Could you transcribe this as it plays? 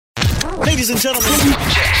Ladies and gentlemen,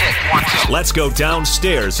 let's go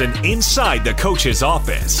downstairs and inside the coach's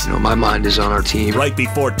office. My mind is on our team. Right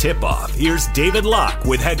before tip-off, here's David Locke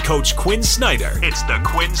with head coach Quinn Snyder. It's the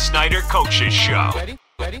Quinn Snyder Coaches Show.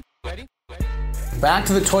 Ready? Back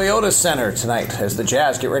to the Toyota Center tonight as the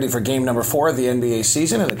Jazz get ready for game number 4 of the NBA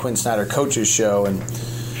season and the Quinn Snyder Coaches Show. And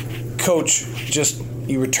Coach,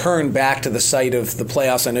 you return back to the site of the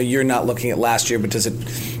playoffs. I know you're not looking at last year, but does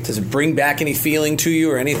it bring back any feeling to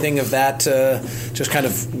you or anything of that? Just kind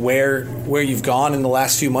of where you've gone in the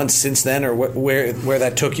last few months since then, or where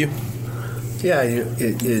that took you? Yeah,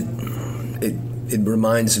 it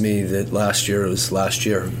reminds me that last year was last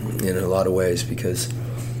year in a lot of ways because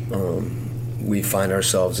we find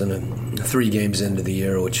ourselves in 3 games into the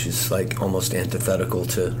year, which is like almost antithetical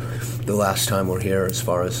to the last time we're here as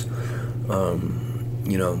far as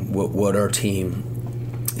what our team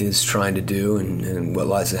is trying to do and what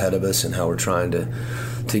lies ahead of us and how we're trying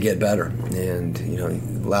to get better.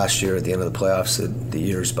 And last year at the end of the playoffs, the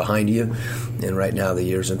year's behind you, and right now the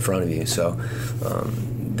year's in front of you. So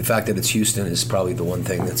the fact that it's Houston is probably the one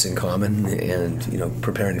thing that's in common. And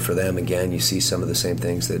preparing for them again, you see some of the same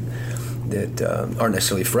things that aren't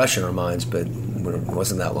necessarily fresh in our minds, but it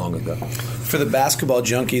wasn't that long ago. For the basketball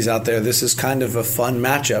junkies out there, this is kind of a fun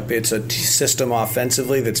matchup. It's a system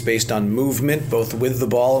offensively that's based on movement, both with the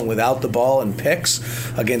ball and without the ball, and picks,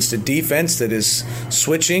 against a defense that is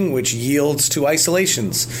switching, which yields to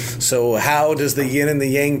isolations. So how does the yin and the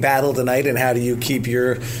yang battle tonight, and how do you keep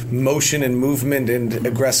your motion and movement and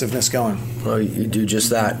aggressiveness going? Well, you do just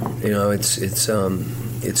that.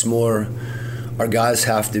 It's more. Our guys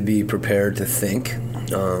have to be prepared to think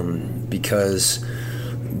because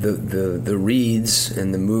the reads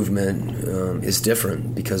and the movement is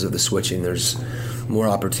different because of the switching. There's more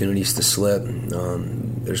opportunities to slip.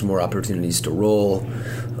 There's more opportunities to roll.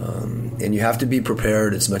 And you have to be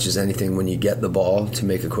prepared as much as anything when you get the ball to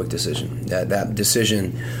make a quick decision. That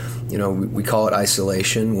decision, we call it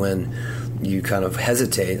isolation when you kind of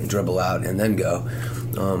hesitate and dribble out and then go.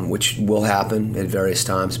 Which will happen at various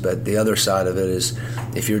times, but the other side of it is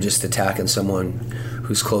if you're just attacking someone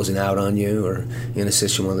who's closing out on you or in a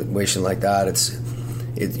situation like that,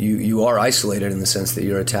 you are isolated in the sense that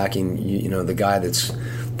you're attacking the guy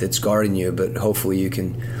that's guarding you, but hopefully you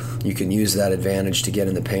can use that advantage to get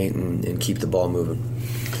in the paint and keep the ball moving.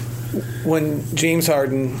 When James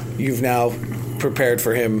Harden, you've now prepared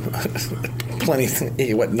for him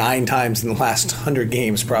 9 times in the last 100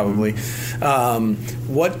 games probably.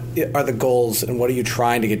 What are the goals and what are you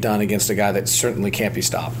trying to get done against a guy that certainly can't be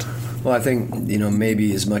stopped? Well, I think,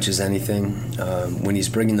 maybe as much as anything, when he's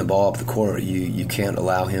bringing the ball up the court, you can't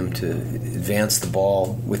allow him to advance the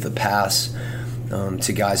ball with a pass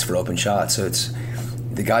to guys for open shots. So it's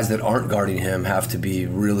the guys that aren't guarding him have to be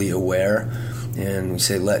really aware, and we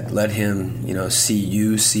say let him, see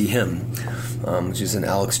you, see him, which is an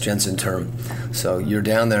Alex Jensen term. So you're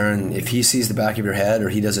down there, and if he sees the back of your head or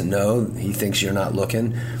he doesn't know, he thinks you're not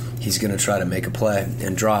looking, he's going to try to make a play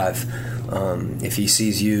and drive. If he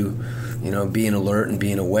sees you, being alert and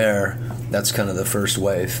being aware, that's kind of the first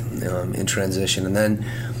wave in transition. And then,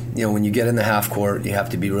 when you get in the half court, you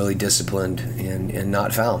have to be really disciplined and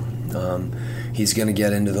not foul. He's going to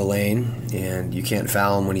get into the lane, and you can't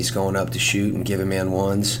foul him when he's going up to shoot and give him man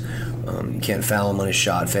ones. You can't foul him on his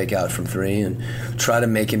shot fake out from 3, and try to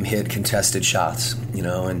make him hit contested shots.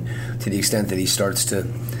 And to the extent that he starts to,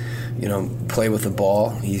 play with the ball,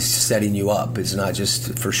 he's setting you up. It's not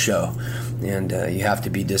just for show. And you have to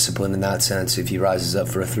be disciplined in that sense. If he rises up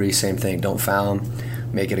for a 3, same thing. Don't foul him.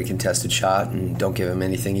 Make it a contested shot, and don't give him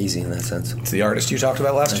anything easy in that sense. It's the artist you talked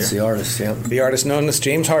about last year. That's the artist, yeah. The artist known as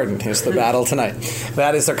James Harden is the battle tonight.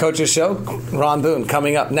 That is our Coaches Show. Ron Boone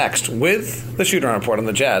coming up next with the Shoot Around Report on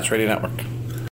the Jazz Radio Network.